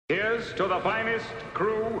Here's to the finest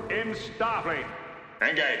crew in Starfleet.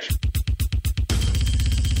 Engage.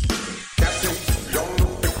 Captain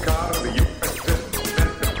Jean-Luc Picard of the USS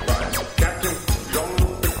Enterprise. Captain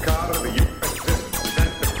Jean-Luc Picard of the USS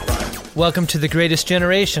Enterprise. Welcome to The Greatest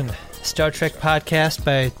Generation, Star Trek podcast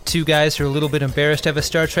by two guys who are a little bit embarrassed to have a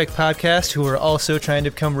Star Trek podcast who are also trying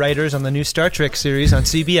to become writers on the new Star Trek series on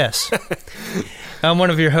CBS. I'm one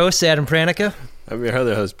of your hosts, Adam Pranica. I'm your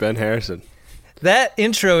other host, Ben Harrison. That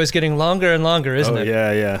intro is getting longer and longer, isn't it?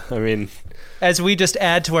 Yeah. I mean, as we just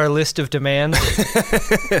add to our list of demands.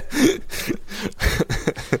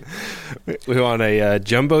 We want a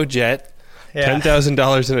jumbo jet,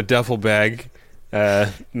 $10,000 in a duffel bag,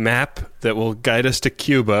 map that will guide us to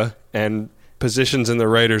Cuba, and positions in the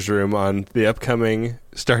writer's room on the upcoming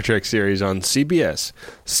Star Trek series on CBS.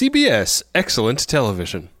 CBS, excellent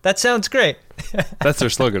television. That sounds great. That's their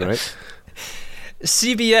slogan, right?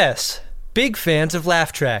 CBS, big fans of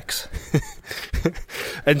laugh tracks.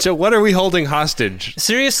 And so what are we holding hostage?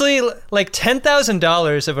 Seriously, like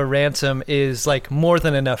 $10,000 of a ransom is like more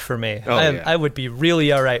than enough for me. I would be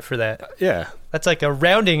really all right for that. Yeah. That's like a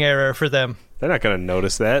rounding error for them. They're not going to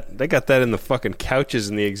notice that. They got that in the fucking couches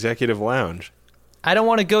in the executive lounge. I don't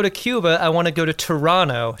want to go to Cuba. I want to go to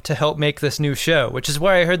Toronto to help make this new show, which is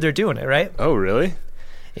where I heard they're doing it, right? Oh, really?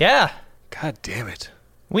 Yeah. God damn it.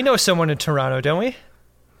 We know someone in Toronto, don't we?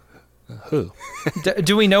 Who?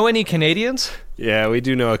 Do we know any Canadians? Yeah, we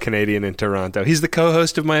do know a Canadian in Toronto. He's the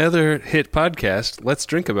co-host of my other hit podcast, Let's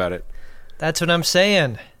Drink About It. That's what I'm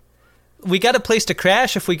saying. We got a place to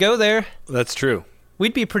crash if we go there. That's true.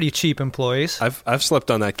 We'd be pretty cheap employees. I've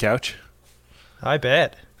slept on that couch. I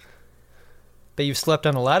bet. But you've slept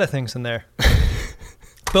on a lot of things in there.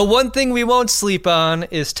 But one thing we won't sleep on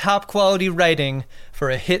is top quality writing for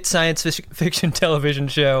a hit science fiction television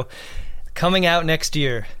show coming out next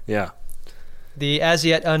year. Yeah. The as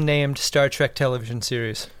yet unnamed Star Trek television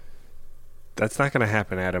series. That's not going to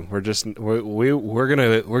happen, Adam. We're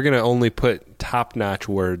gonna only put top-notch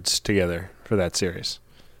words together for that series.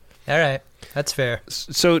 All right, that's fair.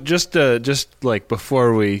 So just like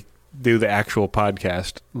before we do the actual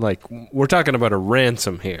podcast, like we're talking about a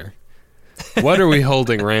ransom here. What are we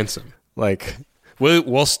holding ransom? Like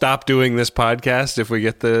we'll stop doing this podcast if we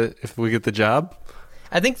get the job?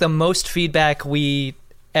 I think the most feedback we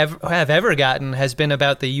have ever gotten has been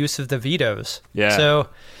about the use of the vetoes. Yeah. So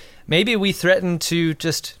maybe we threaten to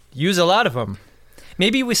just use a lot of them.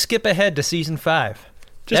 Maybe we skip ahead to season 5.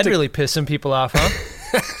 That'd really piss some people off, huh?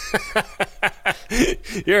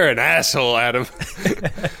 You're an asshole, Adam.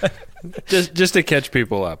 just to catch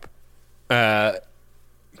people up.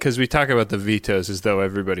 Because we talk about the vetoes as though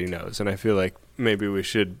everybody knows, and I feel like maybe we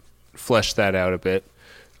should flesh that out a bit.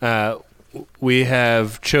 We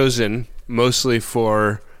have chosen, mostly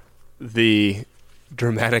for the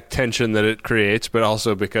dramatic tension that it creates, but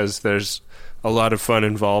also because there's a lot of fun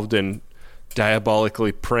involved in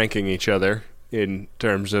diabolically pranking each other in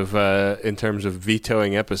terms of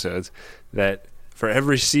vetoing episodes, that for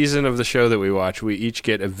every season of the show that we watch, we each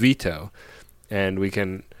get a veto, and we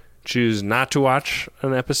can choose not to watch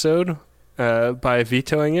an episode by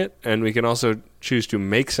vetoing it, and we can also choose to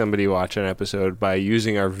make somebody watch an episode by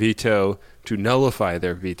using our veto to nullify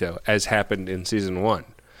their veto, as happened in season 1.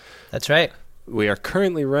 That's right. We are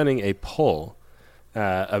currently running a poll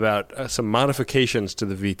about some modifications to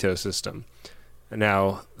the veto system.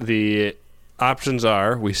 Now, the options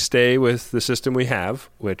are we stay with the system we have,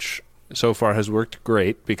 which so far has worked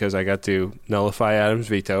great because I got to nullify Adam's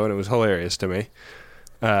veto, and it was hilarious to me.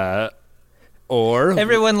 Or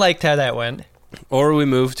everyone liked how that went. Or we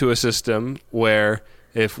move to a system where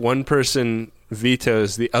if one person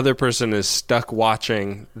vetoes, the other person is stuck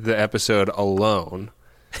watching the episode alone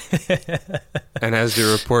and has to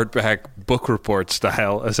report back book report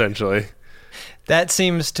style, essentially. That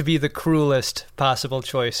seems to be the cruelest possible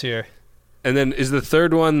choice here. And then is the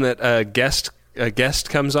third one that a guest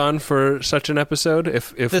comes on for such an episode?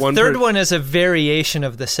 If the third one is a variation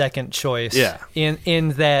of the second choice. Yeah.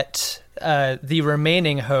 In that the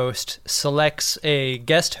remaining host selects a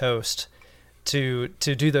guest host to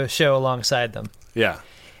do the show alongside them. Yeah.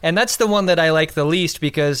 And that's the one that I like the least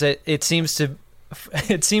because it seems to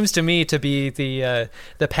me to be the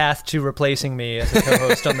path to replacing me as a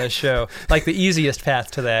co-host on this show, like the easiest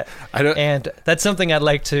path to that. And that's something I'd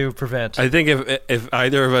like to prevent. I think if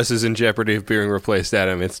either of us is in jeopardy of being replaced,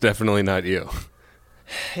 Adam, it's definitely not you.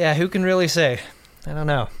 Yeah, who can really say? I don't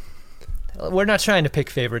know. We're not trying to pick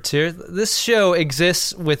favorites here. This show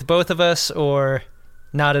exists with both of us or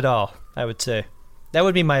not at all, I would say. That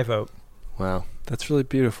would be my vote. Wow, that's really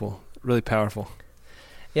beautiful, really powerful.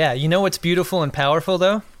 Yeah, you know what's beautiful and powerful,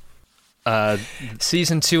 though?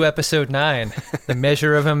 Season 2, Episode 9, The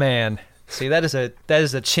Measure of a Man. See, that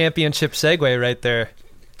is a championship segue right there.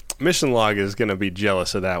 Mission Log is going to be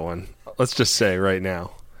jealous of that one. Let's just say right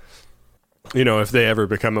now. If they ever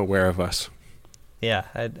become aware of us. Yeah,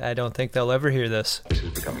 I don't think they'll ever hear this. This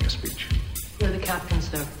is becoming a speech. You're the captain,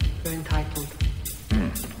 sir. You're entitled.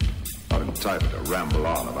 Not entitled to ramble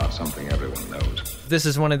on about something everyone knows. This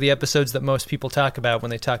is one of the episodes that most people talk about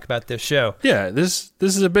when they talk about this show. Yeah, this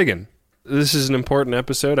is a big one. This is an important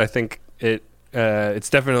episode. I think it's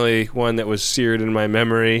definitely one that was seared in my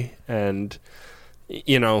memory, and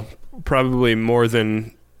probably more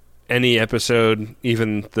than any episode,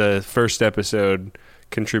 even the first episode,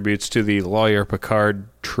 contributes to the lawyer Picard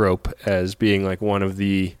trope as being like one of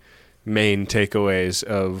the main takeaways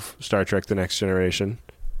of Star Trek The Next Generation.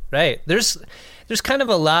 Right. There's kind of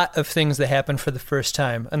a lot of things that happen for the first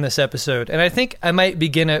time in this episode. And I think I might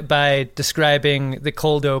begin it by describing the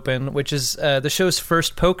cold open, which is the show's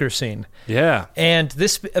first poker scene. Yeah. And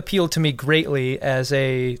this appealed to me greatly as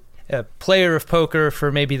a player of poker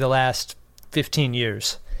for maybe the last 15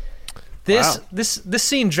 years. This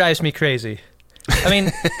scene drives me crazy. I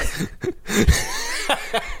mean,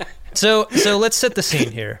 so let's set the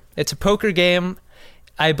scene here. It's a poker game.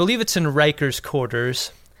 I believe it's in Riker's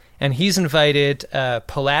quarters, and he's invited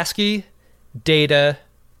Pulaski, Data,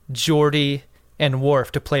 Geordi, and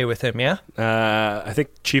Worf to play with him, yeah? I think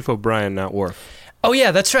Chief O'Brien, not Worf. Oh,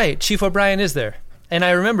 yeah, that's right. Chief O'Brien is there. And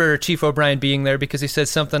I remember Chief O'Brien being there because he said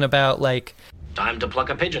something about, like... Time to pluck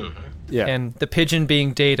a pigeon. Yeah. And the pigeon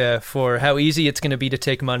being Data for how easy it's going to be to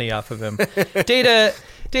take money off of him. Data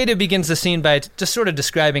begins the scene by just sort of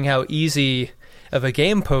describing how easy of a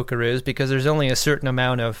game poker is because there's only a certain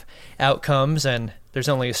amount of outcomes and there's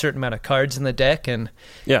only a certain amount of cards in the deck. And,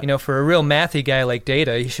 for a real mathy guy like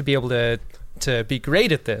Data, he should be able to be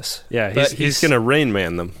great at this. Yeah, he's going to Rain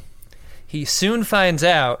Man them. He soon finds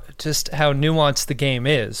out just how nuanced the game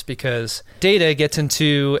is because Data gets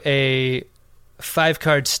into a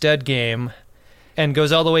 5-card stud game and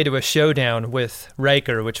goes all the way to a showdown with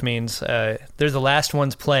Riker, which means they're the last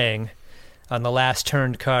ones playing on the last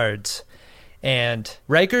turned cards. And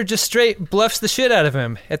Riker just straight bluffs the shit out of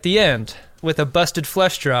him at the end with a busted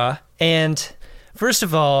flush draw. And first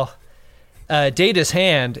of all, Data's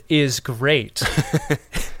hand is great.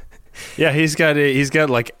 Yeah, he's got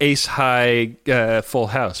like ace high full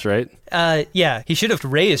house, right? Yeah, he should have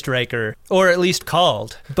raised Riker, or at least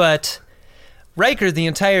called. But Riker the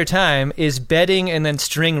entire time is betting and then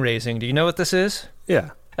string raising. Do you know what this is?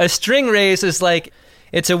 Yeah. A string raise is like,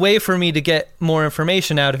 it's a way for me to get more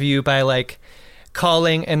information out of you by like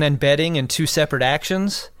calling and then betting in 2 separate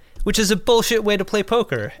actions, which is a bullshit way to play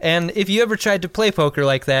poker. And if you ever tried to play poker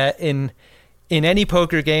like that in any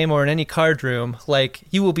poker game or in any card room, like,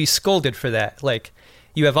 you will be scolded for that. Like,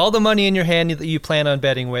 you have all the money in your hand that you plan on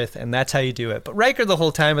betting with, and that's how you do it. But Riker the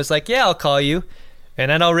whole time is like, yeah, I'll call you, and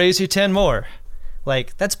then I'll raise you 10 more.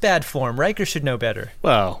 Like, that's bad form. Riker should know better.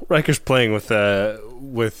 Well, Riker's playing with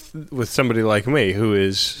somebody like me who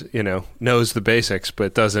is, knows the basics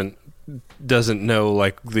but doesn't know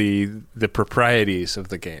like the proprieties of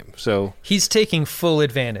the game. So he's taking full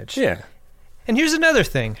advantage. Yeah. And here's another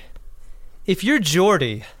thing. If you're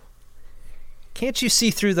Geordi, can't you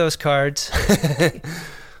see through those cards?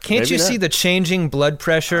 Can't Maybe you not. see the changing blood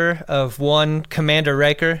pressure of one Commander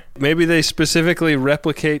Riker? Maybe they specifically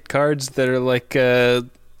replicate cards that are like,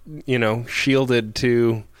 shielded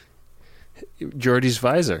to Geordi's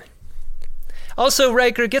visor. Also,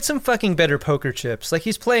 Riker, get some fucking better poker chips. Like,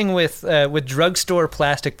 he's playing with drugstore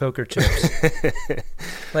plastic poker chips.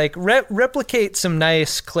 Like, replicate some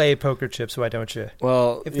nice clay poker chips, why don't you?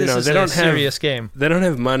 Well, if this is a serious game. They don't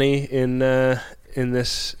have money in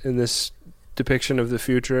this depiction of the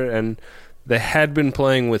future, and they had been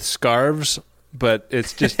playing with scarves, but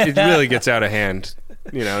it really gets out of hand.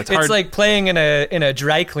 It's hard. It's like playing in a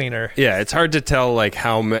dry cleaner. Yeah, it's hard to tell like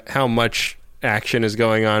how much action is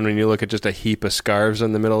going on when you look at just a heap of scarves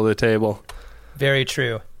in the middle of the table. Very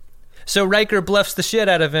true. So Riker bluffs the shit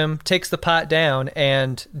out of him, takes the pot down,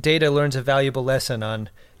 and Data learns a valuable lesson on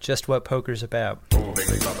just what poker's about.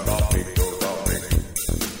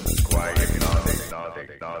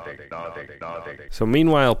 So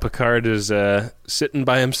meanwhile, Picard is sitting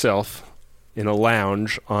by himself in a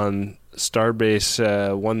lounge on Starbase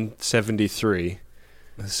 173.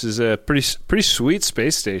 This is a pretty sweet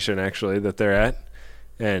space station, actually, that they're at.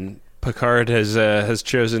 And Picard has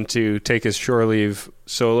chosen to take his shore leave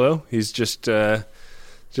solo. He's just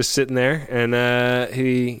sitting there, and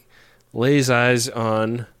he lays eyes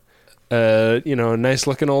on a nice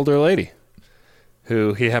looking older lady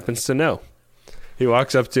who he happens to know. he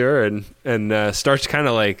walks up to her and starts kind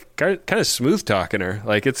of smooth talking her.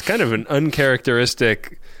 Like, it's kind of an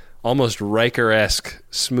uncharacteristic, almost Riker-esque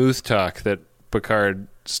smooth talk that Picard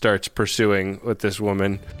starts pursuing with this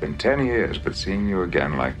woman. Been 10 years, but seeing you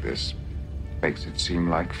again like this makes it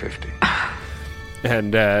seem like 50.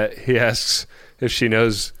 And he asks if she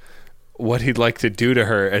knows what he'd like to do to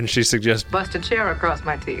her, and she suggests Bust a chair across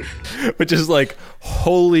my teeth. which is like,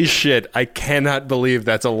 holy shit, I cannot believe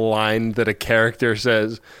that's a line that a character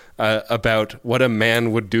says about what a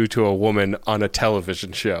man would do to a woman on a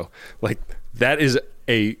television show. Like, that is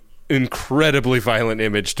a incredibly violent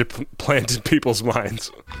image to plant in people's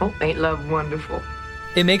minds. Oh, ain't love wonderful?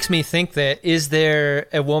 It makes me think that, is there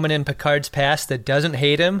a woman in Picard's past that doesn't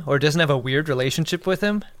hate him or doesn't have a weird relationship with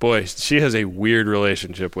him? Boy, she has a weird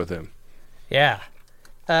relationship with him. Yeah.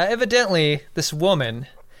 Evidently, this woman,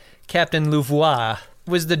 Captain Louvois,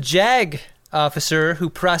 was the JAG officer who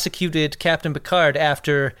prosecuted Captain Picard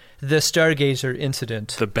after the Stargazer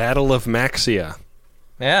incident. The Battle of Maxia.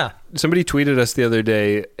 Yeah. Somebody tweeted us the other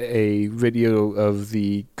day a video of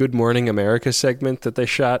the Good Morning America segment that they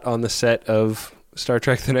shot on the set of Star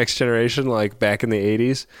Trek The Next Generation, like back in the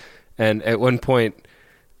 80s. And at one point,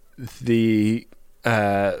 the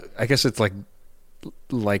I guess it's like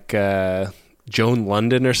Joan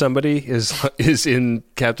London or somebody is in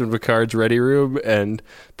Captain Picard's ready room and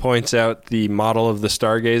points out the model of the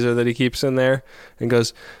Stargazer that he keeps in there and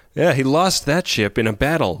goes, yeah, he lost that ship in a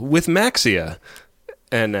battle with Maxia.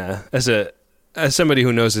 And as somebody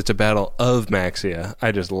who knows it's a battle of Maxia,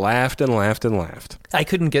 I just laughed and laughed and laughed. I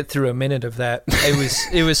couldn't get through a minute of that.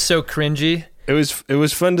 It was so cringy. It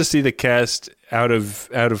was fun to see the cast out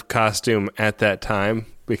of costume at that time,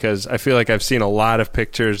 because I feel like I've seen a lot of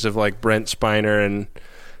pictures of like Brent Spiner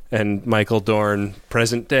and Michael Dorn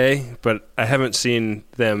present day, but I haven't seen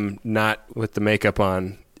them not with the makeup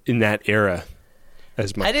on in that era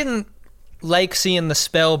as much. I didn't like seeing the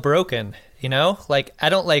spell broken, you know? Like, I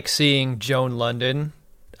don't like seeing Joan London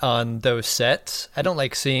on those sets. I don't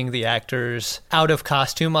like seeing the actors out of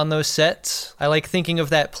costume on those sets. I like thinking of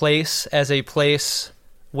that place as a place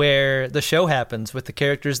where the show happens with the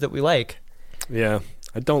characters that we like. Yeah,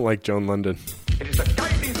 I don't like Joan London. It is the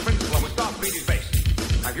guiding principle of a Starfleet base.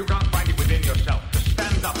 If you can't find it within yourself to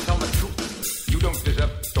stand up, tell the truth. You don't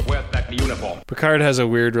deserve to wear that uniform. Picard has a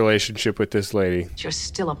weird relationship with this lady. You're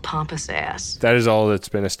still a pompous ass. That is all that's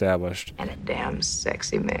been established. And a damn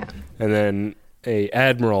sexy man. And then a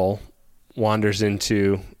admiral wanders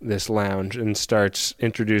into this lounge and starts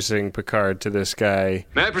introducing Picard to this guy.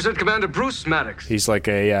 May I present Commander Bruce Maddox? He's like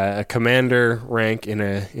a commander rank in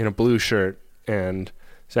a blue shirt, and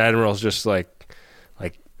this admiral's just like,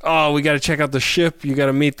 oh, we got to check out the ship. You got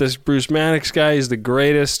to meet this Bruce Maddox guy. He's the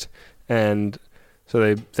greatest. And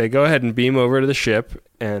so they go ahead and beam over to the ship,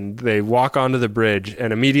 and they walk onto the bridge,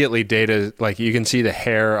 and immediately Data, like, you can see the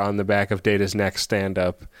hair on the back of Data's neck stand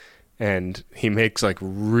up, and he makes like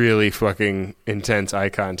really fucking intense eye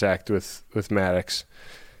contact with Maddox.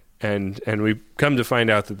 And we come to find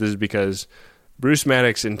out that this is because Bruce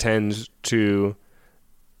Maddox intends to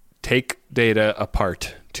take Data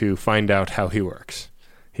apart to find out how he works.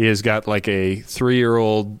 He has got like a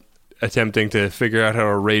 3-year-old attempting to figure out how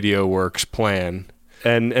a radio works plan.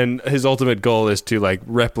 And his ultimate goal is to like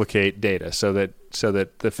replicate Data so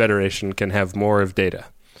that the Federation can have more of Data.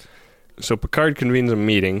 So Picard convenes a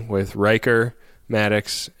meeting with Riker,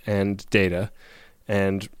 Maddox, and Data,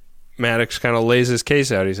 and Maddox kind of lays his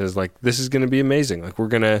case out. He says, like, this is going to be amazing. Like, we're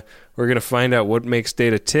gonna find out what makes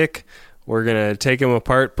Data tick. We're gonna take him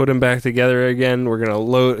apart, put him back together again. We're gonna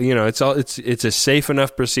load. You know, it's a safe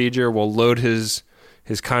enough procedure. We'll load his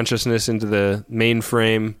consciousness into the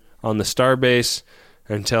mainframe on the Starbase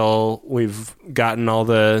until we've gotten all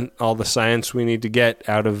the science we need to get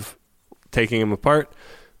out of taking him apart.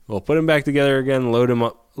 We'll put him back together again, load him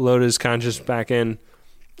up, load his conscious back in,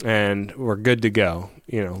 and we're good to go.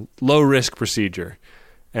 You know, low risk procedure.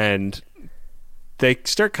 And they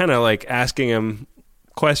start kind of like asking him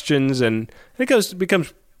questions, and it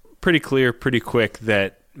becomes pretty clear pretty quick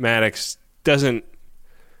that Maddox doesn't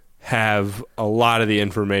have a lot of the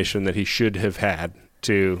information that he should have had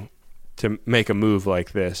to make a move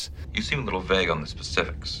like this. You seem a little vague on the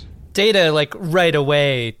specifics. Data, like, right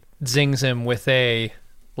away zings him with a,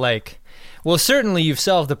 like, well, certainly you've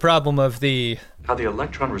solved the problem of how the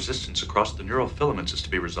electron resistance across the neural filaments is to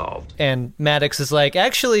be resolved. And Maddox is like,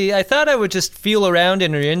 actually, I thought I would just feel around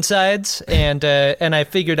in her insides, and I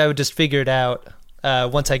figured I would just figure it out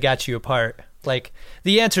once I got you apart. Like,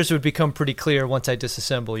 the answers would become pretty clear once I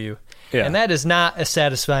disassemble you. Yeah. And that is not a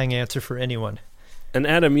satisfying answer for anyone. And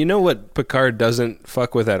Adam, you know what Picard doesn't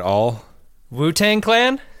fuck with at all? Wu-Tang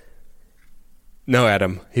Clan? No,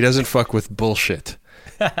 Adam, he doesn't fuck with bullshit.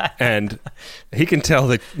 And he can tell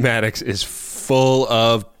that Maddox is full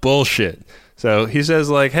of bullshit. So he says,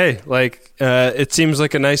 like, hey, like, it seems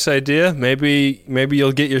like a nice idea. Maybe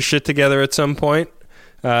you'll get your shit together at some point.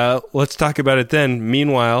 Let's talk about it then.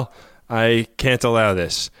 Meanwhile, I can't allow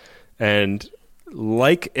this. And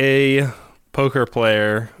like a poker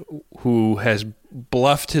player who has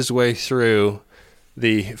bluffed his way through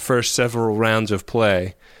the first several rounds of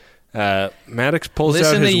play, Maddox pulls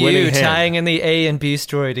out his winning hand. Listen to you tying in the A and B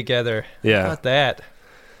story together. Yeah. How about that?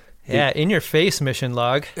 Yeah, in your face, mission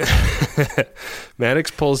log.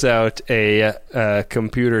 Maddox pulls out a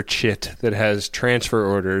computer chit that has transfer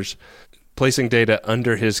orders, placing data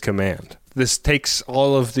under his command. This takes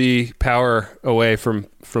all of the power away from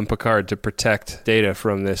Picard to protect data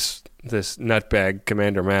from this nutbag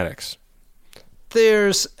Commander Maddox.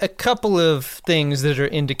 There's a couple of things that are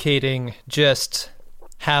indicating just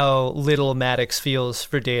how little Maddox feels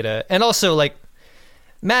for data. And also, like,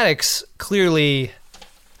 Maddox clearly,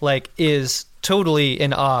 like, is totally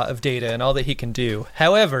in awe of data and all that he can do.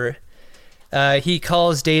 However, he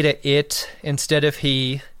calls data it instead of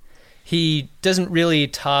he. He doesn't really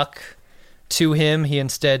talk to him. He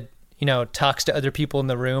instead, talks to other people in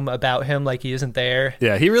the room about him like he isn't there.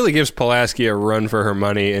 Yeah, he really gives Pulaski a run for her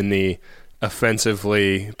money in the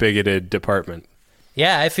offensively bigoted department.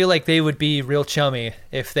 Yeah, I feel like they would be real chummy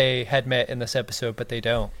if they had met in this episode, but they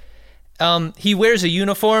don't. He wears a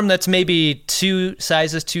uniform that's maybe 2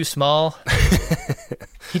 sizes too small.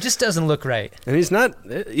 He just doesn't look right. And he's not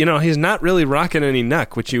really rocking any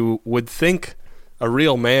neck, which you would think a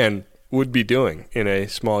real man would be doing in a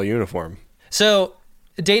small uniform. So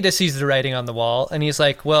Data sees the writing on the wall, and he's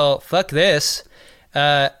like, well, fuck this.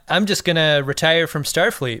 I'm just going to retire from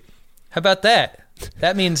Starfleet. How about that?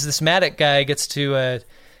 That means this Maddox guy gets to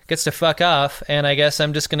fuck off, and I guess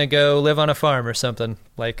I'm just going to go live on a farm or something.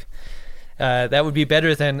 Like, that would be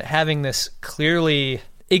better than having this clearly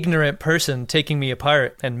ignorant person taking me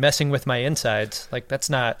apart and messing with my insides. Like, it's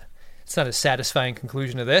not a satisfying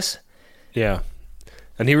conclusion to this. Yeah.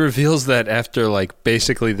 And he reveals that after, like,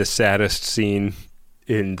 basically the saddest scene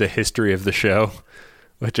in the history of the show,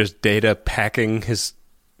 which is Data packing his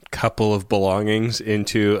couple of belongings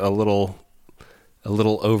into a little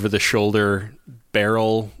over-the-shoulder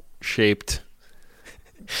barrel-shaped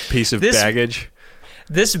piece of baggage.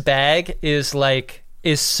 This bag is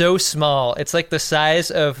so small. It's like the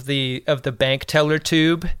size of the bank teller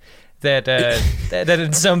tube that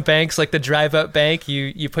in some banks, like the drive-up bank,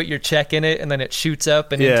 you put your check in it and then it shoots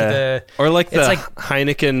up and into the... Or like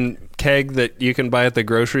Heineken keg that you can buy at the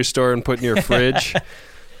grocery store and put in your fridge.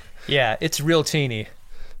 Yeah, it's real teeny.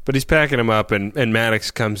 But he's packing them up, and Maddox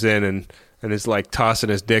comes in and is like tossing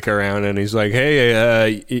his dick around, and he's like,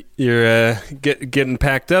 "Hey, you're getting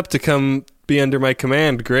packed up to come be under my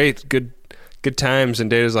command. Great, good times." And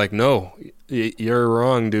Data's like, "No, you're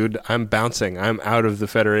wrong, dude. I'm bouncing. I'm out of the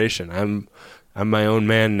Federation. I'm my own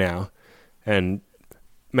man now." And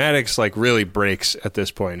Maddox like really breaks at this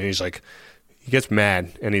point, and he's like, he gets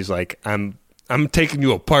mad, and he's like, I'm taking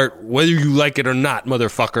you apart, whether you like it or not,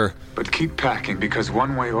 motherfucker. But keep packing, because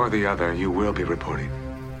one way or the other, you will be reporting.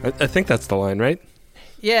 I think that's the line, right?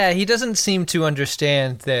 Yeah, he doesn't seem to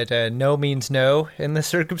understand that no means no in this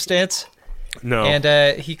circumstance. No.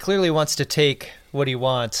 And he clearly wants to take what he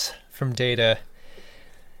wants from Data.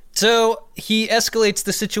 So he escalates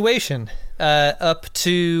the situation up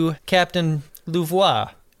to Captain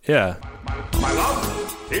Louvois. Yeah. My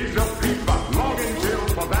love is a brief but longing tale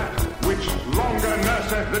for that which longer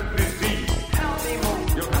nurseth the disease.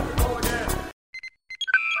 You'll have to go again.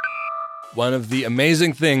 One of the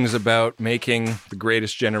amazing things about making The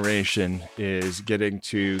Greatest Generation is getting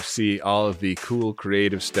to see all of the cool,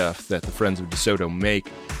 creative stuff that the Friends of DeSoto make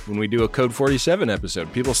when we do a Code 47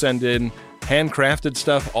 episode. People send in handcrafted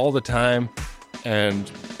stuff all the time, and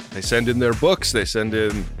they send in their books, they send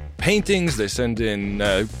in paintings, they send in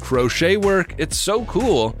crochet work. It's so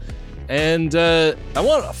cool. And I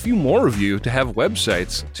want a few more of you to have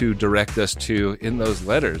websites to direct us to in those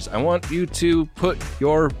letters. I want you to put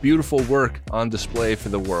your beautiful work on display for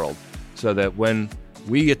the world so that when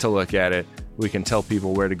we get to look at it, we can tell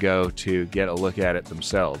people where to go to get a look at it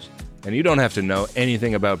themselves. And you don't have to know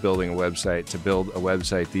anything about building a website to build a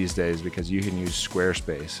website these days, because you can use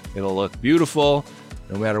Squarespace. It'll look beautiful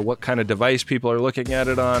no matter what kind of device people are looking at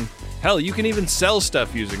it on. Hell, you can even sell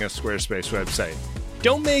stuff using a Squarespace website.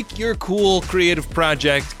 Don't make your cool creative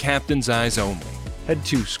project Captain's Eyes only. Head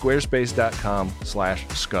to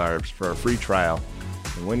squarespace.com/scarves for a free trial.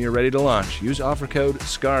 And when you're ready to launch, use offer code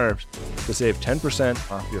SCARVES to save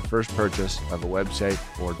 10% off your first purchase of a website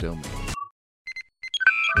or domain.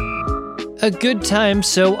 A good time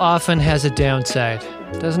so often has a downside,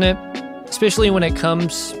 doesn't it? Especially when it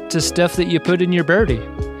comes to stuff that you put in your birdie.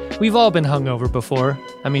 We've all been hungover before.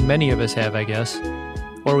 I mean, many of us have, I guess.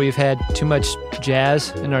 Or we've had too much jazz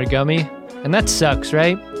in our gummy. And that sucks,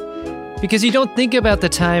 right? Because you don't think about the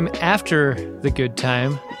time after the good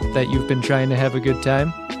time that you've been trying to have a good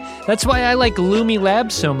time. That's why I like Lumi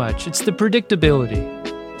Labs so much. It's the predictability.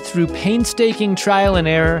 Through painstaking trial and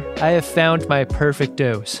error, I have found my perfect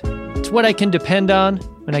dose. It's what I can depend on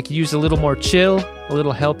when I could use a little more chill, a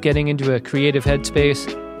little help getting into a creative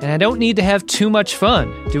headspace, and I don't need to have too much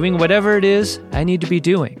fun doing whatever it is I need to be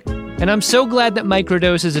doing. And I'm so glad that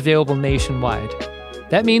Microdose is available nationwide.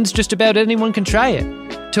 That means just about anyone can try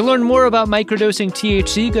it. To learn more about microdosing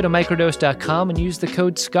THC, go to microdose.com and use the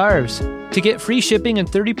code SCARVES to get free shipping and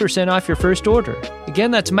 30% off your first order. Again,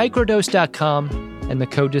 that's microdose.com and the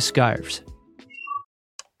code is SCARVES.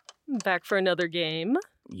 Back for another game.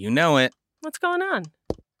 You know it. What's going on?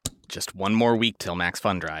 Just one more week till Max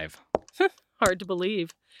Fun Drive. Hard to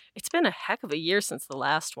believe. It's been a heck of a year since the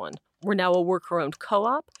last one. We're now a worker-owned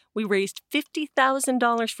co-op. We raised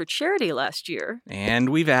 $50,000 for charity last year. And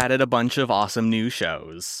we've added a bunch of awesome new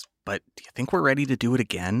shows. But do you think we're ready to do it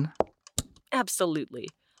again? Absolutely.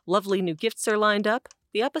 Lovely new gifts are lined up.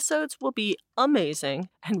 The episodes will be amazing.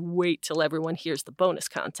 And wait till everyone hears the bonus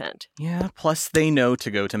content. Yeah, plus they know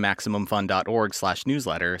to go to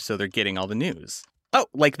MaximumFun.org/newsletter, so they're getting all the news. Oh,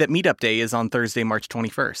 like that meetup day is on Thursday, March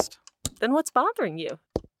 21st. Then what's bothering you?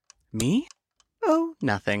 Me? Oh,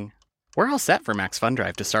 nothing. We're all set for Max Fun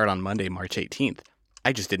Drive to start on Monday, March 18th.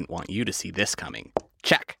 I just didn't want you to see this coming.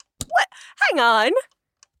 Check. What? Hang on.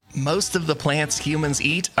 Most of the plants humans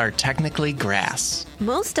eat are technically grass.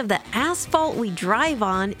 Most of the asphalt we drive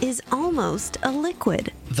on is almost a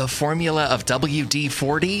liquid. The formula of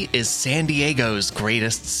WD-40 is San Diego's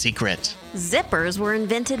greatest secret. Zippers were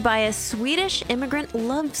invented by a Swedish immigrant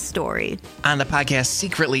love story. On the podcast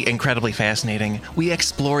Secretly Incredibly Fascinating, we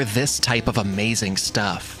explore this type of amazing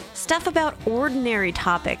stuff. Stuff about ordinary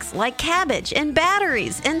topics like cabbage and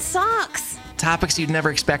batteries and socks. Topics you'd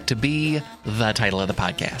never expect to be the title of the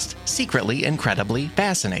podcast. Secretly Incredibly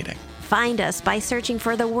Fascinating. Find us by searching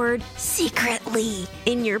for the word secretly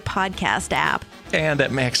in your podcast app. And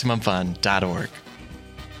at MaximumFun.org.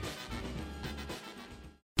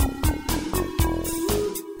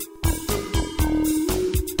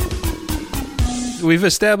 We've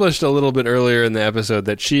established a little bit earlier in the episode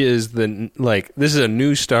that she is this is a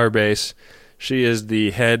new Starbase. She is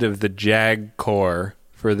the head of the JAG Corps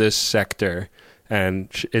for this sector, and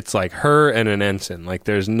it's like her and an ensign. Like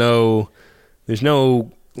there's no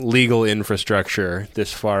legal infrastructure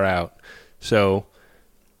this far out. So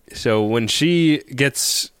when she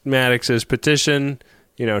gets Maddox's petition,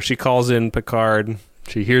 she calls in Picard.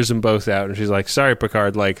 She hears them both out, and she's like, "Sorry,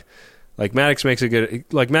 Picard. Like Maddox makes a good.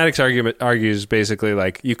 Like Maddox argues basically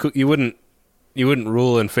like you wouldn't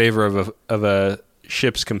rule in favor of a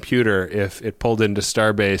ship's computer if it pulled into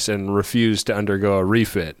Starbase and refused to undergo a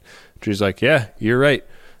refit." She's like, "Yeah, you're right.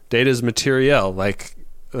 Data's materiel. Like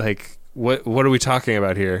what are we talking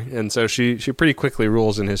about here?" And so she pretty quickly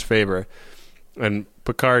rules in his favor. And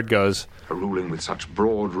Picard goes, "A ruling with such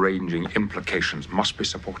broad-ranging implications must be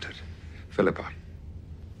supported. Philippa,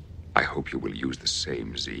 I hope you will use the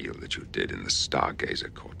same zeal that you did in the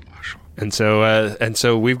Stargazer court-martial." And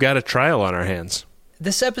so we've got a trial on our hands.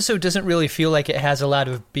 This episode doesn't really feel like it has a lot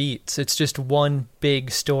of beats. It's just one big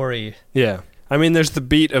story. Yeah. I mean, there's the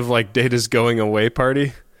beat of, like, Data's going away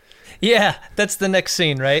party. Yeah, that's the next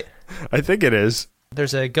scene, right? I think it is.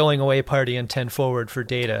 There's a going away party in 10 Forward for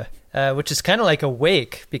Data, which is kind of like a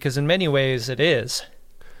wake, because in many ways it is.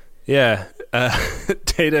 Yeah.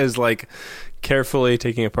 Data is, like, carefully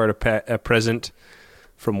taking apart a present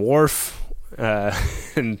from Worf,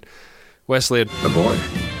 and Wesley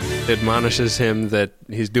admonishes him that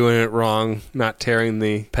he's doing it wrong, not tearing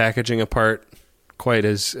the packaging apart quite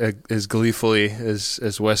as gleefully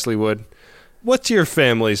as Wesley would. What's your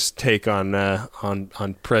family's take on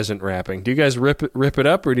present wrapping? Do you guys rip it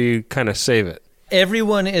up, or do you kind of save it?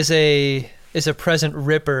 Everyone is a present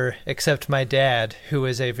ripper except my dad, who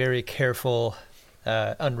is a very careful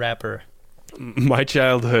unwrapper. My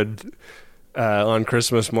childhood on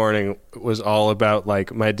Christmas morning was all about,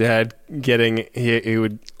 like, my dad he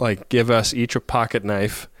would, like, give us each a pocket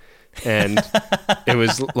knife, and it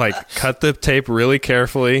was like, cut the tape really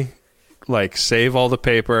carefully, like, save all the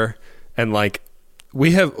paper, and, like,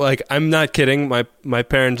 we have, like, I'm not kidding, my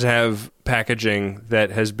parents have packaging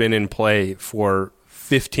that has been in play for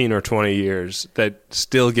 15 or 20 years that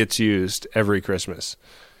still gets used every Christmas.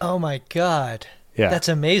 Oh my God. Yeah. That's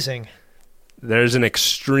amazing. there's an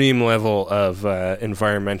extreme level of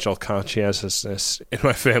environmental conscientiousness in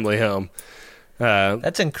my family home.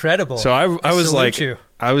 That's incredible. So I was like, you.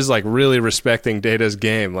 I was like really respecting Data's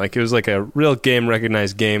game. Like it was like a real game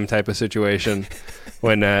recognized game type of situation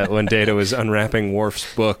when Data was unwrapping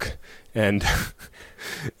Worf's book, and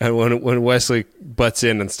when Wesley butts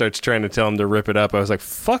in and starts trying to tell him to rip it up, I was like,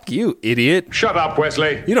 "Fuck you, idiot! Shut up,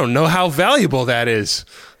 Wesley. You don't know how valuable that is."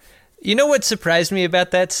 You know what surprised me about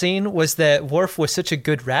that scene was that Worf was such a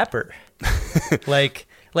good rapper. like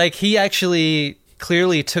he actually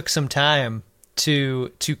clearly took some time to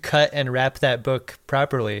cut and wrap that book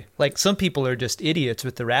properly. Like some people are just idiots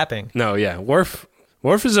with the wrapping. No, yeah, Worf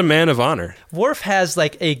is a man of honor. Worf has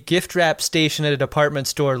like a gift wrap station at a department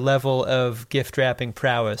store level of gift wrapping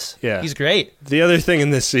prowess. Yeah, he's great. The other thing in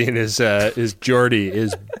this scene is Geordi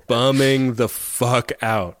is bumming the fuck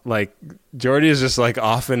out. Like Geordi is just like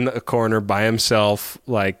off in a corner by himself,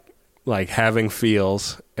 like having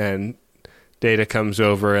feels, and Data comes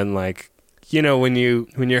over and like, you know, when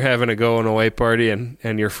you're having a going away party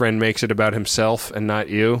and your friend makes it about himself and not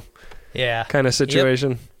you. Yeah. Kind of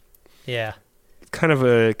situation. Yep. Yeah. Kind of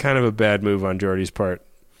a bad move on Geordi's part.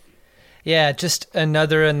 Yeah, just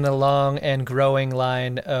another in the long and growing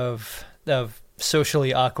line of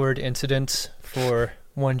socially awkward incidents for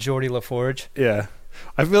one Geordi LaForge. Yeah.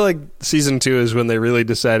 I feel like season 2 is when they really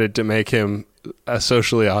decided to make him a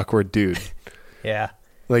socially awkward dude. Yeah.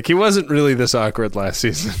 Like he wasn't really this awkward last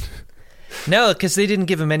season. No, because they didn't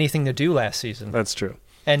give him anything to do last season. That's true.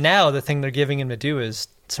 And now the thing they're giving him to do is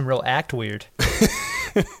some real act weird.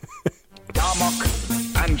 Darmok,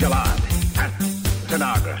 Angelad, and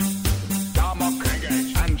Tanagra. Darmok,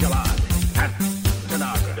 Angelad, and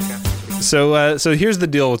Tanagra. So here's the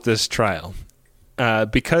deal with this trial.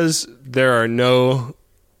 Because there are no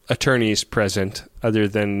attorneys present other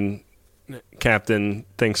than Captain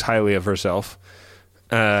thinks highly of herself.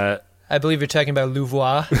 I believe you're talking about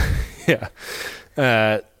Louvois. Yeah.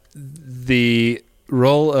 The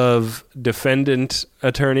role of defendant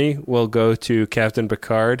attorney will go to Captain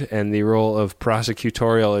Picard, and the role of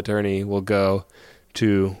prosecutorial attorney will go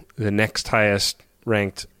to the next highest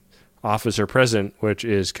ranked officer present, which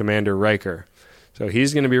is Commander Riker. So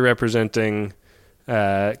he's going to be representing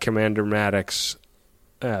Commander Maddox,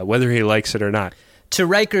 whether he likes it or not. To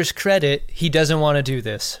Riker's credit, he doesn't want to do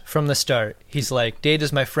this from the start. He's like,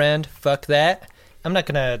 Data's my friend, fuck that. I'm not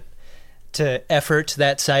going to effort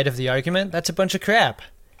that side of the argument. That's a bunch of crap.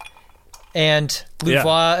 And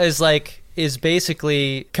Louvois is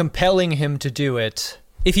basically compelling him to do it.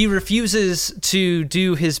 If he refuses to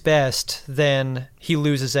do his best, then he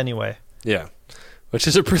loses anyway. Yeah, which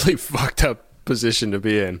is a really fucked up position to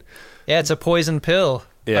be in. Yeah, it's a poison pill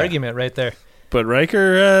argument right there. But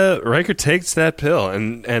Riker takes that pill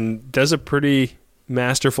and does a pretty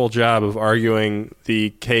masterful job of arguing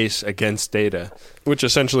the case against Data, which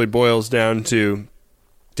essentially boils down to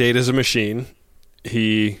Data's a machine.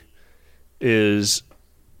 He is,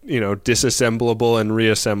 disassemblable and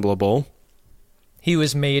reassemblable. He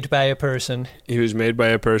was made by a person.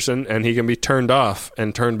 And he can be turned off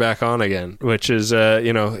and turned back on again, which is,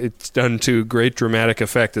 it's done to great dramatic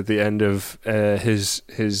effect at the end of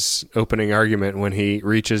his opening argument when he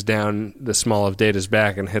reaches down the small of Data's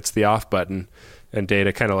back and hits the off button, and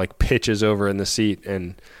Data kind of like pitches over in the seat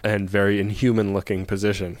and very inhuman-looking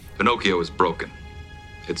position. Pinocchio is broken.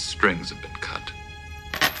 Its strings have been cut.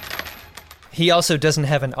 He also doesn't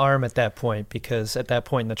have an arm at that point, because at that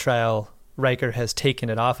point in the trial, Riker has taken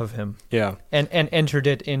it off of him. Yeah. And entered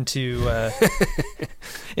it into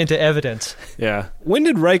evidence. Yeah. When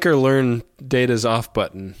did Riker learn Data's off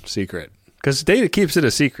button secret? Because Data keeps it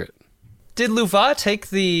a secret. Did Louvois take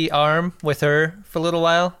the arm with her for a little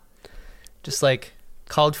while? Just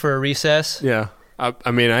called for a recess? Yeah.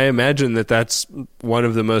 I mean, I imagine that's one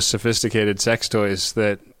of the most sophisticated sex toys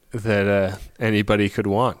that anybody could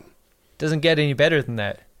want. Doesn't get any better than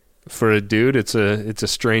that. For a dude, it's a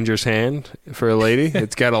stranger's hand. For a lady,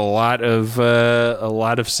 it's got a lot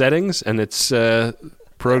of settings, and it's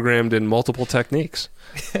programmed in multiple techniques.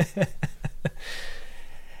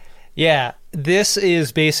 Yeah, this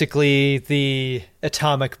is basically the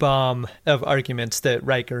atomic bomb of arguments that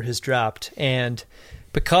Riker has dropped, and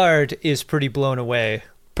Picard is pretty blown away.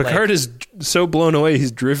 Picard is so blown away,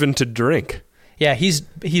 he's driven to drink. Yeah, he's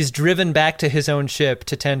driven back to his own ship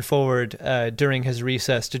to 10 forward during his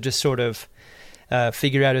recess to just sort of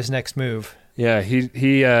figure out his next move. Yeah, he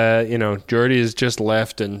Geordi has just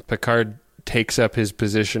left, and Picard takes up his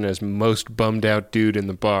position as most bummed out dude in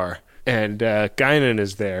the bar. And Guinan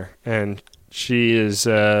is there, and she is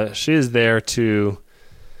there to,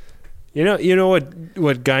 you know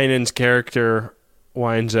what Guinan's character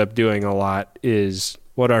winds up doing a lot is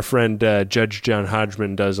what our friend Judge John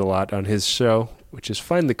Hodgman does a lot on his show, which is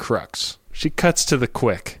find the crux. She cuts to the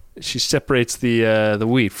quick. She separates the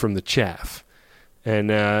wheat from the chaff.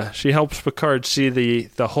 And she helps Picard see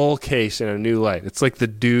the whole case in a new light. It's like the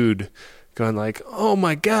dude going like, oh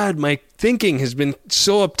my God, my thinking has been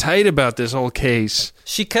so uptight about this whole case.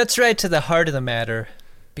 She cuts right to the heart of the matter,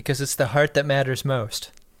 because it's the heart that matters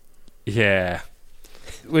most. Yeah.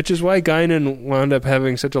 Which is why Guinan wound up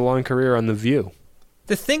having such a long career on The View.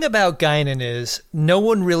 The thing about Guinan is no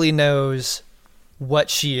one really knows what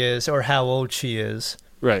she is or how old she is.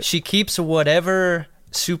 Right. She keeps whatever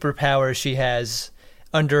superpower she has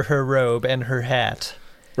under her robe and her hat.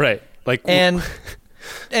 Right. Like,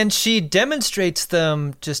 and she demonstrates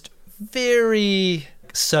them just very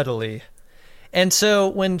subtly. And so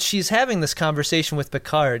when she's having this conversation with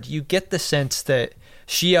Picard, you get the sense that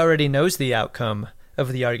she already knows the outcome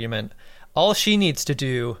of the argument. All she needs to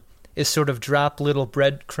do is sort of drop little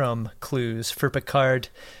breadcrumb clues for Picard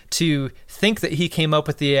to think that he came up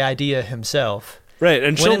with the idea himself. Right,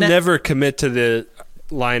 and she'll never commit to the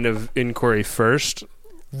line of inquiry first.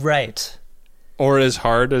 Right. Or as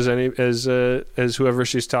hard as as whoever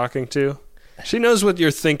she's talking to. She knows what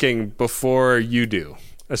you're thinking before you do,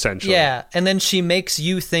 essentially. Yeah, and then she makes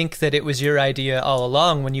you think that it was your idea all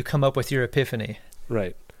along when you come up with your epiphany.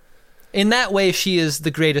 Right. In that way, she is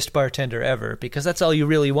the greatest bartender ever, because that's all you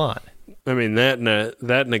really want. I mean, that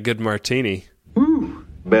and a good martini. Ooh,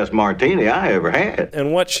 best martini I ever had.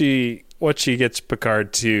 And what she gets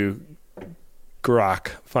Picard to grok,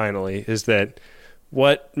 finally, is that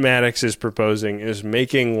what Maddox is proposing is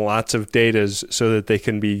making lots of datas so that they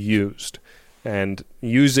can be used. And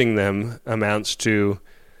using them amounts to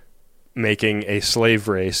making a slave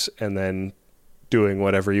race and then doing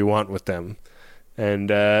whatever you want with them. And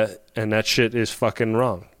that shit is fucking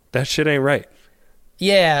wrong. That shit ain't right.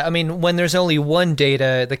 Yeah, I mean, when there's only one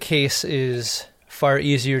data, the case is far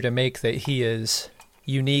easier to make that he is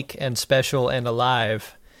unique and special and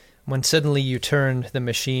alive. When suddenly you turn the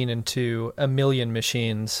machine into a million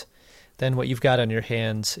machines, then what you've got on your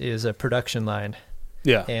hands is a production line.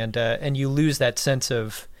 Yeah. And you lose that sense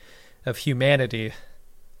of humanity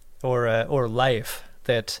or life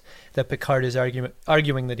that Picard is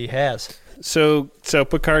arguing that he has. So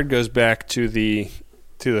Picard goes back to the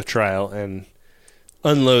trial and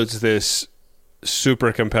unloads this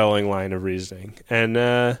super compelling line of reasoning,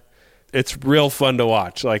 and it's real fun to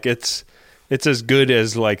watch. Like it's as good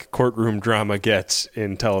as like courtroom drama gets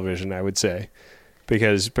in television, I would say,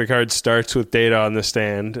 because Picard starts with Data on the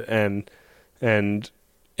stand and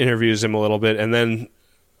interviews him a little bit, and then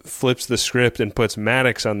flips the script and puts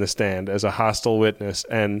Maddox on the stand as a hostile witness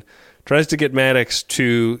and tries to get Maddox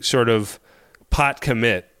to sort of pot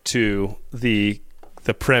commit to the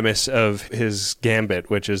premise of his gambit,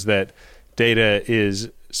 which is that Data is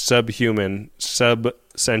subhuman,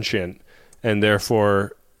 sub-sentient, and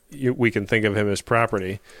therefore we can think of him as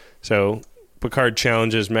property. So Picard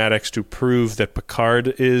challenges Maddox to prove that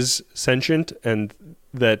Picard is sentient and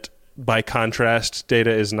that, by contrast,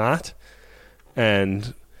 Data is not.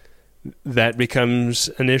 And that becomes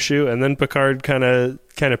an issue, and then Picard kind of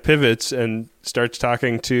pivots and starts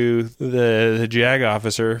talking to the JAG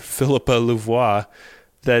officer, Philippa Louvois,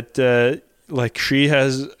 that like she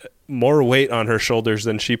has more weight on her shoulders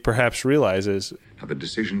than she perhaps realizes. Now, the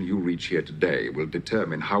decision you reach here today will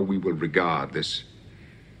determine how we will regard this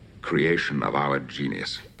creation of our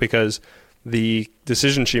genius. Because the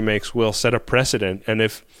decision she makes will set a precedent, and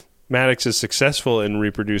if Maddox is successful in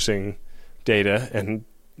reproducing Data and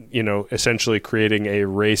essentially creating a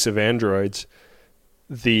race of androids,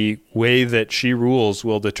 the way that she rules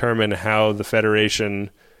will determine how the Federation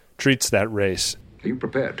treats that race. Are you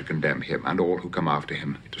prepared to condemn him and all who come after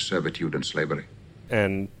him to servitude and slavery?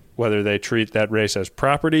 And whether they treat that race as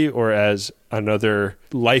property or as another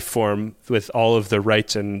life form with all of the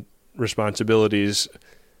rights and responsibilities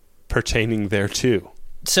pertaining thereto.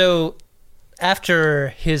 So, after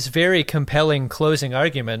his very compelling closing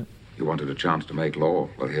argument... You wanted a chance to make law.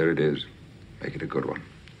 Well, here it is. Make it a good one.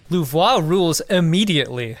 Louvois rules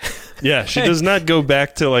immediately. Yeah, she does not go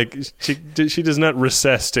back to, she does not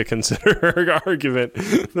recess to consider her argument.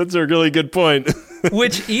 That's a really good point.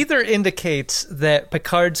 Which either indicates that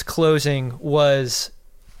Picard's closing was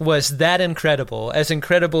that incredible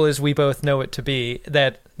as we both know it to be,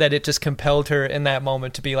 that it just compelled her in that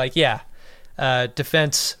moment to be like,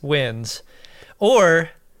 defense wins. Or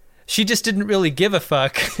she just didn't really give a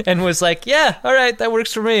fuck and was like, yeah, all right, that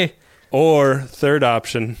works for me. Or third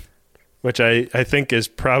option, which I think is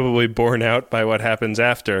probably borne out by what happens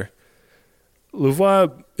after. Louvois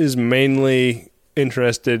is mainly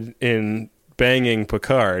interested in banging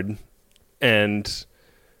Picard and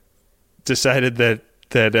decided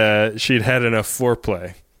that she'd had enough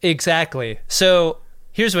foreplay. Exactly. So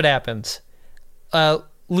here's what happens.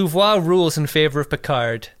 Louvois rules in favor of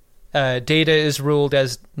Picard. Data is ruled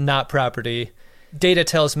as not property. Data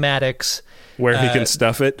tells Maddox where he can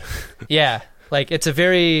stuff it. Yeah, like it's a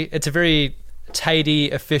very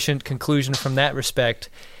tidy, efficient conclusion from that respect.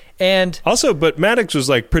 And also, but Maddox was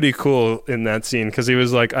like pretty cool in that scene because he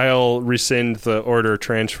was like, "I'll rescind the order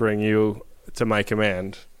transferring you to my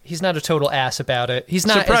command." He's not a total ass about it. He's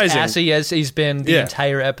not Surprising. as assy as he's been the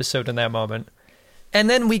entire episode in that moment. And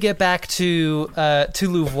then we get back to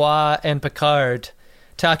Louvois and Picard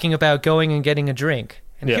talking about going and getting a drink.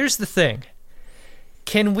 And here's the thing.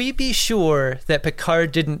 Can we be sure that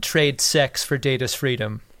Picard didn't trade sex for Data's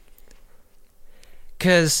freedom?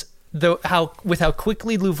 Because how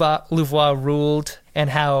quickly Louvois ruled and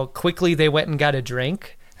how quickly they went and got a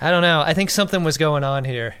drink, I don't know. I think something was going on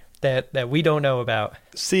here that we don't know about.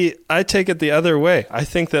 See, I take it the other way. I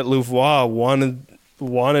think that Louvois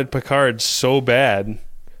wanted Picard so bad.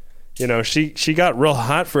 You know, she got real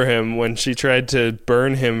hot for him when she tried to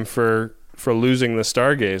burn him for losing the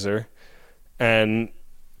Stargazer. And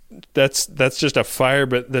that's just a fire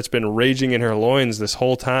that's been raging in her loins this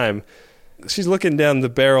whole time. She's looking down the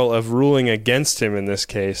barrel of ruling against him in this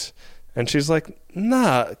case. And she's like,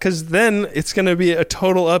 nah, because then it's going to be a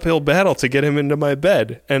total uphill battle to get him into my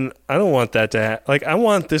bed. And I don't want that to happen. Like, I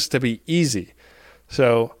want this to be easy.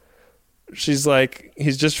 So she's like,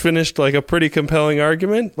 he's just finished like a pretty compelling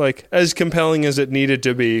argument, like as compelling as it needed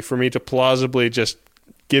to be for me to plausibly just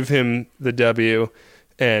give him the W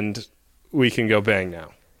and we can go bang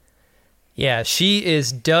now. Yeah, she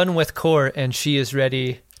is done with court and she is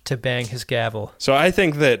ready to bang his gavel. So I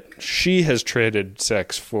think that she has traded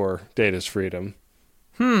sex for Data's freedom.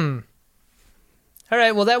 All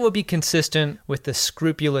right, well, that would be consistent with the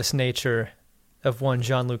scrupulous nature of one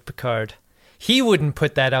Jean-Luc Picard. He wouldn't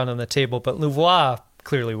put that out on the table, but Louvois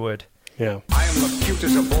clearly would. Yeah. I am the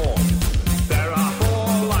cutest aboard. There are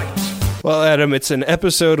 4 lights. Well, Adam, it's an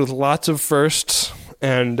episode with lots of firsts,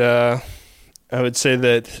 and I would say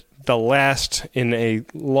that the last in a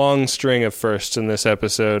long string of firsts in this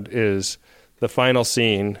episode is the final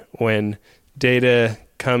scene when Data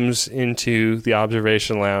comes into the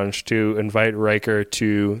observation lounge to invite Riker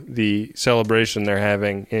to the celebration they're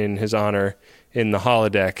having in his honor in the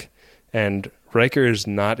holodeck, and Riker is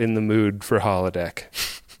not in the mood for holodeck.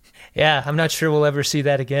 Yeah, I'm not sure we'll ever see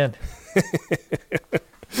that again.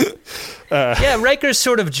 Riker's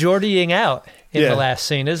sort of Geordiing out in the last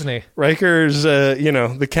scene, isn't he? Riker's,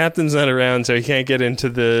 the captain's not around, so he can't get into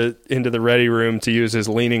the ready room to use his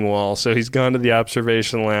leaning wall. So he's gone to the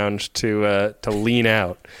observation lounge to lean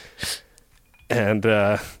out, and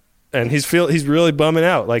he's really bumming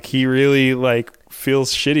out. Like he really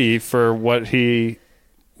feels shitty for what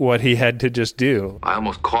he had to just do. I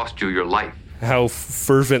almost cost you your life. How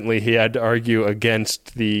fervently he had to argue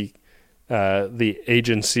against the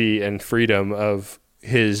agency and freedom of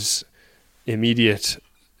his immediate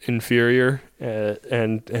inferior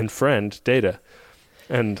and friend Data.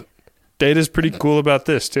 And Data's pretty cool about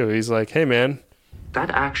this too. He's like, hey man, that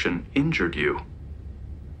action injured you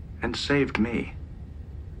and saved me.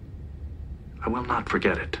 I will not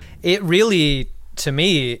forget it. It really, to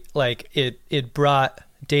me, it brought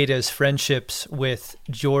Data's friendships with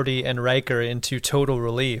Geordi and Riker into total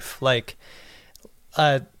relief.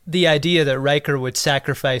 The idea that Riker would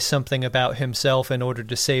sacrifice something about himself in order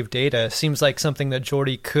to save Data seems like something that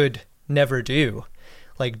Geordi could never do.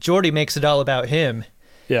 Like, Geordi makes it all about him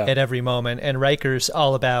at every moment, and Riker's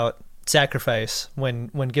all about sacrifice when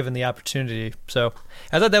given the opportunity. So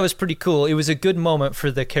I thought that was pretty cool. It was a good moment for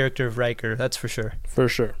the character of Riker, that's for sure. For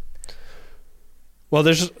sure. Well,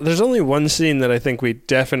 there's only one scene that I think we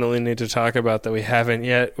definitely need to talk about that we haven't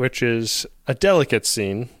yet, which is a delicate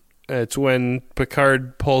scene. It's when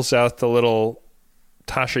Picard pulls out the little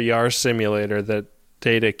Tasha Yar simulator that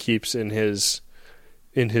Data keeps in his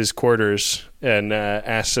quarters and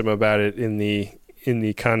asks him about it in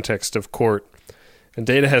the context of court. And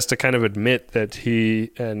Data has to kind of admit that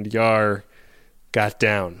he and Yar got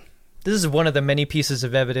down. This is one of the many pieces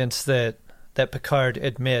of evidence that Picard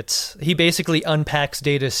admits. He basically unpacks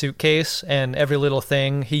Data's suitcase, and every little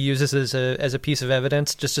thing he uses as a piece of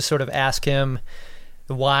evidence just to sort of ask him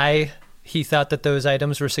why he thought that those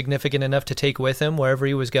items were significant enough to take with him wherever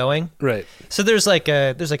he was going. Right. So there's like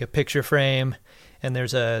a picture frame, and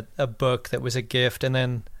there's a book that was a gift, and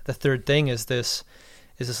then the third thing is this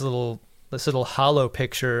little hollow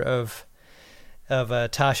picture of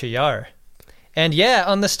Tasha Yar. And yeah,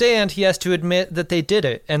 on the stand, he has to admit that they did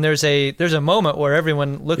it. And there's a moment where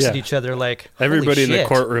everyone looks at each other like, holy everybody in the shit.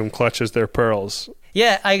 courtroom clutches their pearls.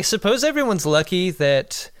 Yeah, I suppose everyone's lucky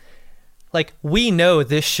that, like, we know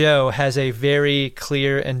this show has a very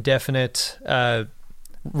clear and definite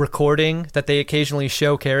recording that they occasionally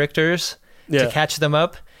show characters to catch them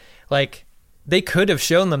up. Like, they could have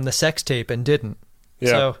shown them the sex tape and didn't. Yeah.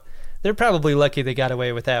 So they're probably lucky they got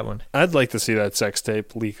away with that one. I'd like to see that sex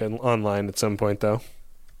tape leak online at some point, though.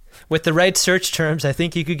 With the right search terms, I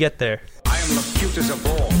think you could get there. I am the cute as a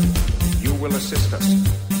ball. You will assist us.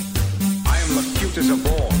 I am the cute as a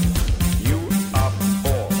ball. You are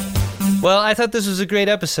ball. Well, I thought this was a great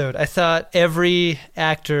episode. I thought every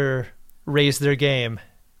actor raised their game.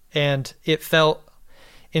 And it felt,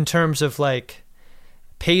 in terms of, like,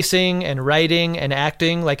 pacing and writing and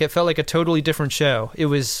acting, like it felt like a totally different show. It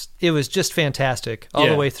was just fantastic all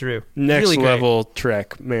the way through. Next really level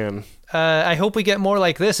Trek, man. I hope we get more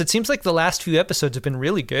like this. It seems like the last few episodes have been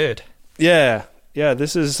really good. Yeah.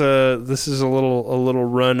 This is a little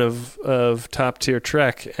run of top tier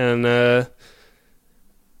Trek, and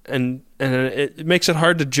it makes it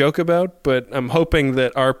hard to joke about. But I'm hoping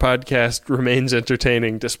that our podcast remains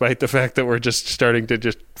entertaining, despite the fact that we're just starting to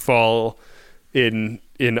just fall in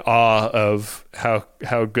awe of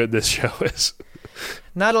how good this show is.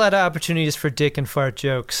 Not a lot of opportunities for dick and fart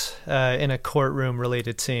jokes in a courtroom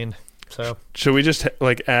related scene. So should we just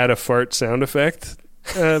like add a fart sound effect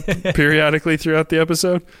periodically throughout the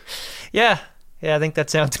episode? Yeah, I think that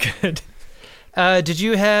sounds good. Did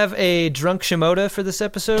you have a drunk Shimoda for this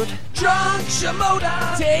episode? Drunk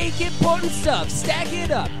Shimoda! Take important stuff, stack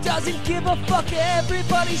it up. Doesn't give a fuck,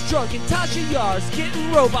 everybody's drunk. And Tasha Yar's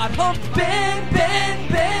getting robot hump. Ben,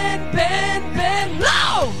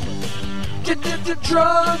 no!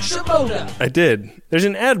 Drunk Shimoda! I did. There's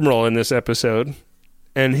an admiral in this episode,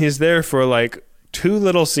 and he's there for like 2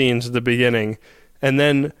 little scenes at the beginning, and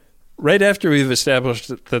then right after we've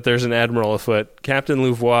established that there's an admiral afoot, Captain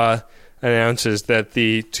Louvois announces that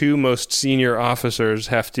the 2 most senior officers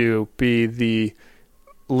have to be the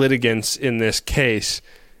litigants in this case,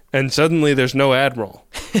 and suddenly there's no admiral.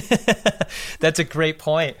 That's a great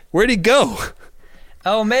point. Where'd he go?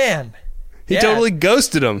 Oh, man. He totally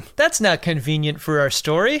ghosted him. That's not convenient for our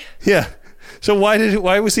story. Yeah. So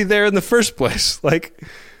why was he there in the first place? Like,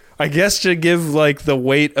 I guess to give like the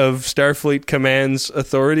weight of Starfleet Command's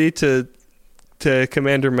authority to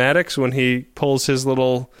Commander Maddox when he pulls his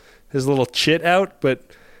little chit out, but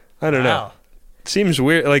I don't know. It seems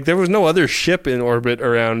weird. Like, there was no other ship in orbit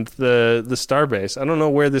around the Starbase. I don't know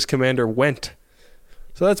where this commander went.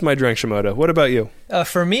 So that's my drunk Shimoda. What about you?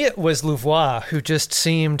 For me, it was Louvois, who just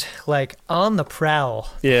seemed like on the prowl.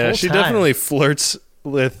 Yeah, she definitely flirts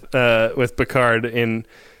with Picard in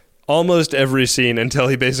almost every scene until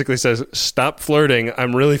he basically says, "Stop flirting.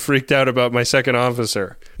 I'm really freaked out about my second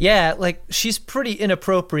officer." Yeah, like, she's pretty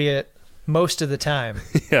inappropriate most of the time.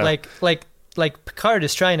 Yeah. Like Picard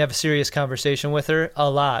is trying to have a serious conversation with her a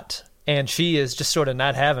lot, and she is just sort of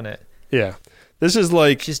not having it. Yeah. This is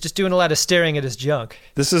like... She's just doing a lot of staring at his junk.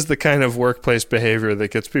 This is the kind of workplace behavior that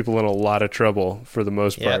gets people in a lot of trouble for the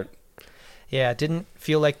most part. Yeah, it didn't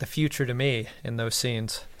feel like the future to me in those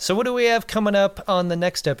scenes. So what do we have coming up on the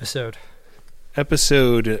next episode?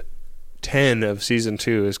 Episode 10 of Season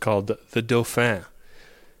 2 is called The Dauphin.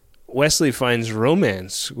 Wesley finds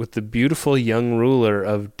romance with the beautiful young ruler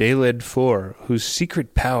of Daled 4, whose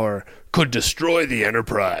secret power could destroy the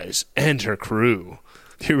Enterprise and her crew.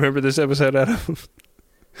 Do you remember this episode, Adam?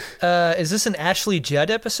 Is this an Ashley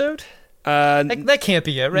Judd episode? That can't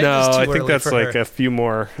be it, right? No, I think that's like a few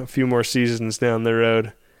more seasons down the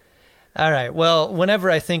road. All right. Well,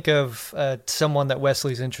 whenever I think of someone that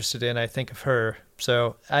Wesley's interested in, I think of her.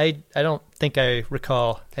 So I don't think I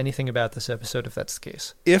recall anything about this episode, if that's the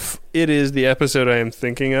case. If it is the episode I am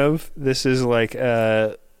thinking of, this is like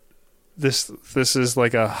this is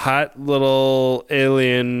like a hot little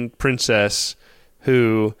alien princess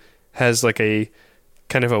who has like a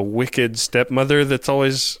kind of a wicked stepmother that's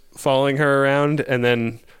always following her around, and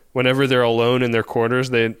then whenever they're alone in their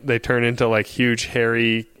quarters, they turn into like huge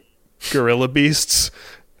hairy gorilla beasts.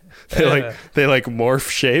 They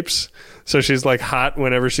morph shapes. So she's like hot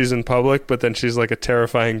whenever she's in public, but then she's like a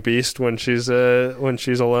terrifying beast when she's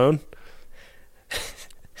alone.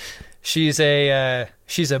 She's a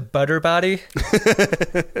butter body.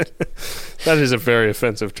 That is a very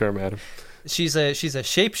offensive term, Adam. She's a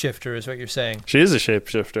shapeshifter, is what you're saying. She is a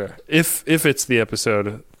shapeshifter. If it's the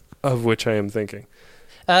episode of which I am thinking.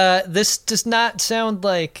 This does not sound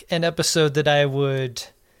like an episode that I would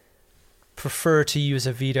prefer to use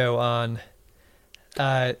a veto on.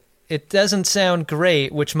 it doesn't sound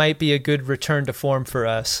great, which might be a good return to form for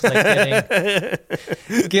us. Like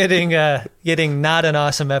getting not an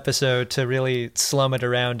awesome episode to really slum it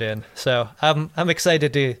around in. So I'm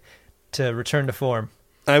excited to return to form.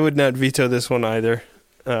 I would not veto this one either.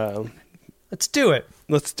 Let's do it.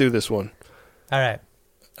 Let's do this one. All right.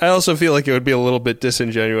 I also feel like it would be a little bit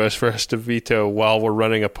disingenuous for us to veto while we're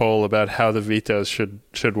running a poll about how the vetoes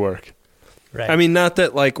should work. Right. I mean, not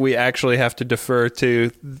that like we actually have to defer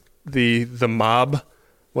to the mob,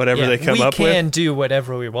 whatever they come up with. We can do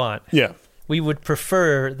whatever we want. Yeah. We would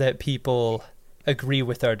prefer that people agree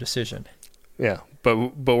with our decision. Yeah, but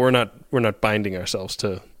we're not binding ourselves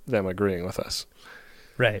to them agreeing with us.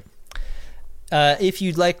 Right. If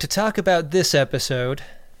you'd like to talk about this episode,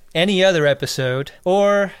 any other episode,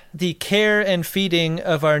 or the care and feeding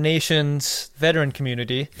of our nation's veteran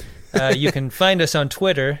community, you can find us on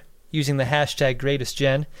Twitter using the hashtag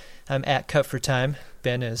GreatestGen. I'm at Cut for Time.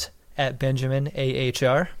 Ben is at Benjamin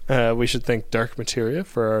AHR. We should thank Dark Materia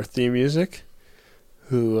for our theme music,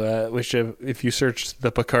 which if you search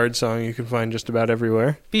the Picard song, you can find just about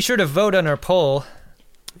everywhere. Be sure to vote on our poll.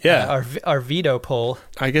 Yeah, our veto poll.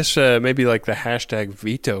 I guess maybe like the hashtag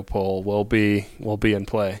veto poll will be in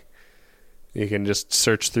play. You can just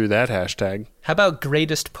search through that hashtag. How about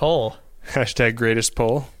greatest poll? Hashtag greatest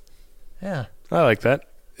poll. Yeah, I like that.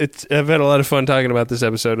 I've had a lot of fun talking about this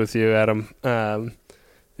episode with you, Adam.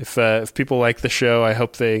 If people like the show, I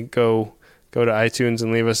hope they go to iTunes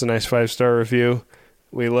and leave us a nice 5-star review.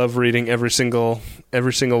 We love reading every single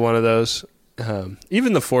one of those.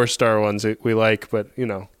 Even the 4-star ones we like, but we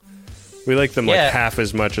like them like half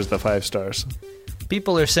as much as the 5 stars.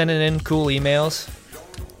 People are sending in cool emails.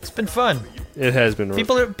 It's been fun. It has been.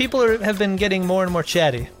 People have been getting more and more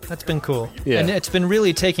chatty. That's been cool. Yeah. And it's been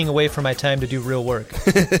really taking away from my time to do real work.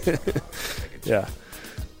 Yeah.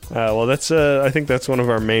 Well, that's. I think that's one of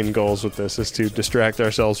our main goals with this is to distract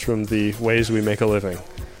ourselves from the ways we make a living.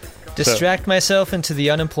 Distract myself into the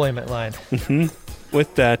unemployment line. Mm-hmm.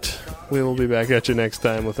 With that, we will be back at you next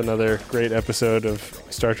time with another great episode of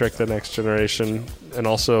Star Trek: The Next Generation, and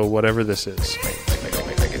also whatever this is.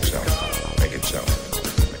 Make it so. Make it so.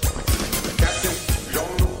 Captain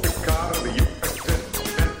Jean-Luc Picard of the USS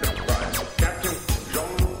Enterprise. Captain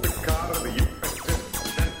Jean-Luc Picard of the USS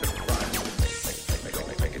Enterprise.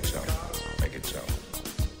 Make it so. Make it so.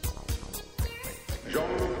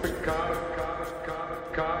 Jean-Luc Picard.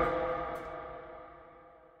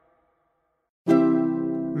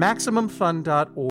 MaximumFun.org